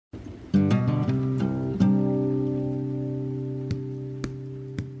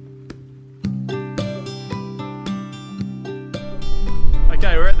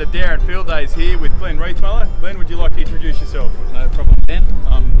the Darren Field Days here with Glenn Reithmuller. Glenn, would you like to introduce yourself? No problem, Ben.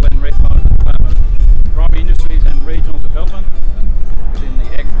 I'm Glenn Reithmuller, Department of Primary Industries and Regional Development within the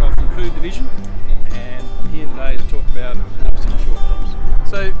Agriculture and Food Division, and I'm here today to talk about harvesting short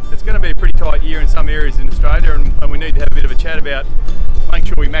crops. So it's going to be a pretty tight year in some areas in Australia, and we need to have a bit of a chat about making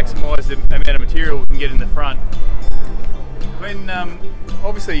sure we maximise the amount of material we can get in the front. Glenn,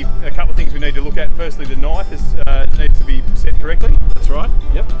 obviously a couple of things we need to look at. Firstly, the knife needs to be set correctly. That's right.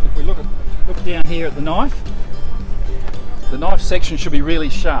 Yep. If we look down here at the knife section should be really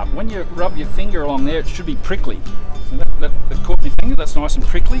sharp. When you rub your finger along there, it should be prickly. So that caught my finger. That's nice and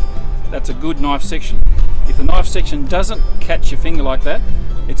prickly. That's a good knife section. If the knife section doesn't catch your finger like that,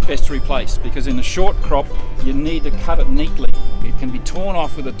 it's best to replace, because in a short crop you need to cut it neatly. It can be torn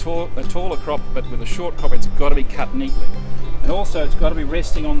off with a taller crop, but with a short crop it's got to be cut neatly. And also it's got to be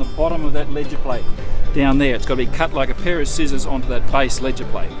resting on the bottom of that ledger plate down there. It's got to be cut like a pair of scissors onto that base ledger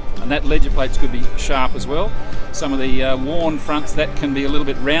plate. And that ledger plate's going to be sharp as well. Some of the worn fronts, that can be a little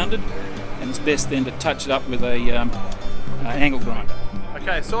bit rounded, and it's best then to touch it up with a angle grinder.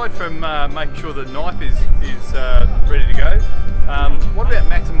 Okay, aside from making sure the knife is ready to go, what about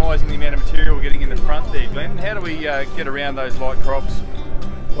maximising the amount of material we're getting in the front there, Glenn? How do we get around those light crops?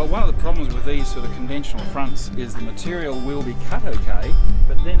 Well, one of the problems with these sort of conventional fronts is the material will be cut okay,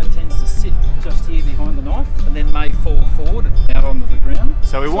 but then it tends to sit just here behind the knife and then may fall forward and out onto the ground.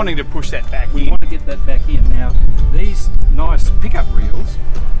 So we're wanting to push that back in. We want to get that back in. Now, these nice pickup reels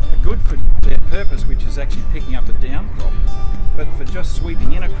are good for their purpose, which is actually picking up a down crop. But for just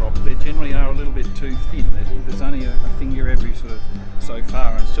sweeping in a crop, they generally are a little bit too thin. There's only a finger every sort of so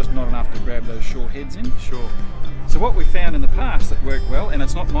far, and it's just not enough to grab those short heads in. Sure. So what we found in the past that worked well, and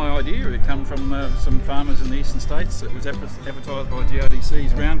it's not my idea, it come from some farmers in the eastern states. It was advertised by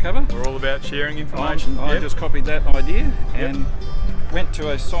GRDC's ground cover. We're all about sharing information. I just copied that idea and went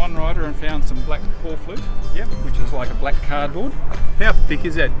to a sign writer and found some black core flute, which is like a black cardboard. How thick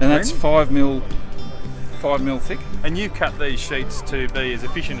is that? And that's 5 mil thick. And you cut these sheets to be as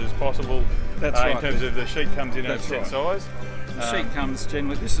efficient as possible. That's right. In terms of the sheet comes in at a set size. The sheet comes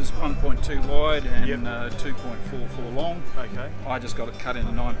generally, this is 1.2 wide and 2.44 long. Okay. I just got it cut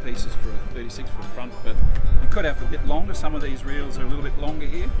into 9 pieces for a 36-foot front, but you could have a bit longer. Some of these reels are a little bit longer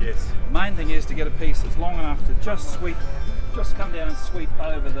here. Yes. The main thing is to get a piece that's long enough to just come down and sweep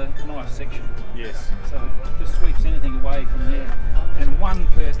over the knife section. Yes. So it just sweeps anything away from there. And one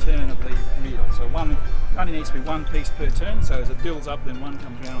per turn of the reel. So only needs to be one piece per turn, so as it builds up, then one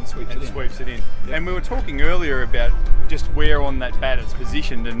comes around and sweeps it in. Yep. And we were talking earlier about just where on that bat it's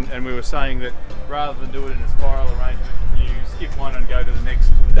positioned, and we were saying that rather than do it in a spiral arrangement, you skip one and go to the next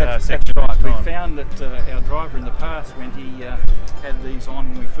section. That's right. We found that our driver in the past, when he had these on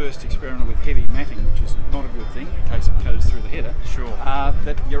when we first experimented with heavy matting, which is not a good thing in case it goes through the header,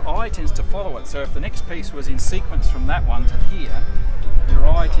 that your eye tends to follow it. So if the next piece was in sequence from that one to here, your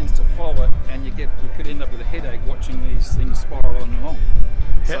eye tends to follow it, and you could end up with a headache watching these things spiral on along.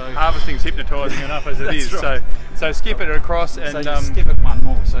 So harvesting's hypnotising enough as it is. Right. So skip it across and so you skip it one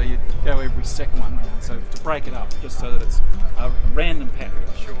more. So you go every second one round. So to break it up, just so that it's a random pattern.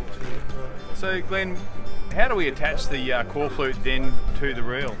 Sure. So Glenn, how do we attach the core flute then to the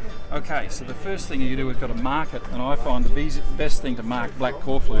reel? Okay, so the first thing you do is got to mark it, and I find the best thing to mark black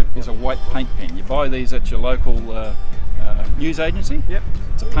core flute is a white paint pen. You buy these at your local news agency. Yep.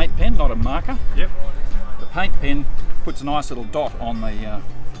 It's a paint pen, not a marker. Yep. The paint pen puts a nice little dot on the.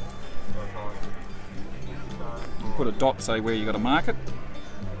 Put a dot, say where you got to mark it.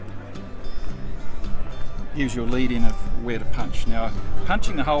 Gives you a lead in of where to punch. Now,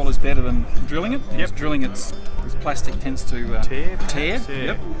 punching the hole is better than drilling it. Because drilling this plastic tends to tear.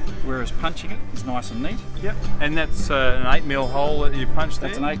 Yep. Whereas punching it is nice and neat. Yep. And that's an 8mm hole that you punch there.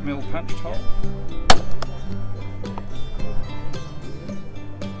 That's an 8mm punched hole.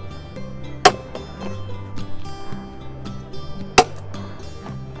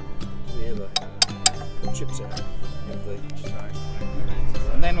 The chips out.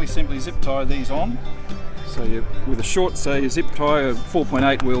 And then we simply zip tie these on. So with a short, say, zip tie of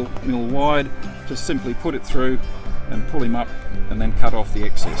 4.8 mil wide, just simply put it through and pull him up, and then cut off the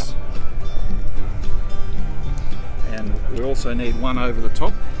excess. And we also need one over the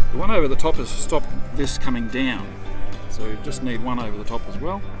top. The one over the top is to stop this coming down. So you just need one over the top as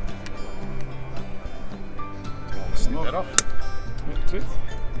well. Snip that off. That's it.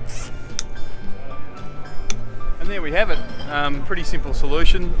 And there we have it. Pretty simple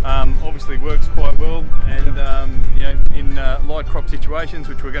solution. Obviously works quite well, and you know, in light crop situations,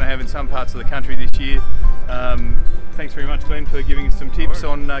 which we're going to have in some parts of the country this year. Thanks very much, Glenn, for giving us some tips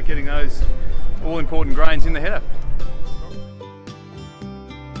on getting those all important grains in the header.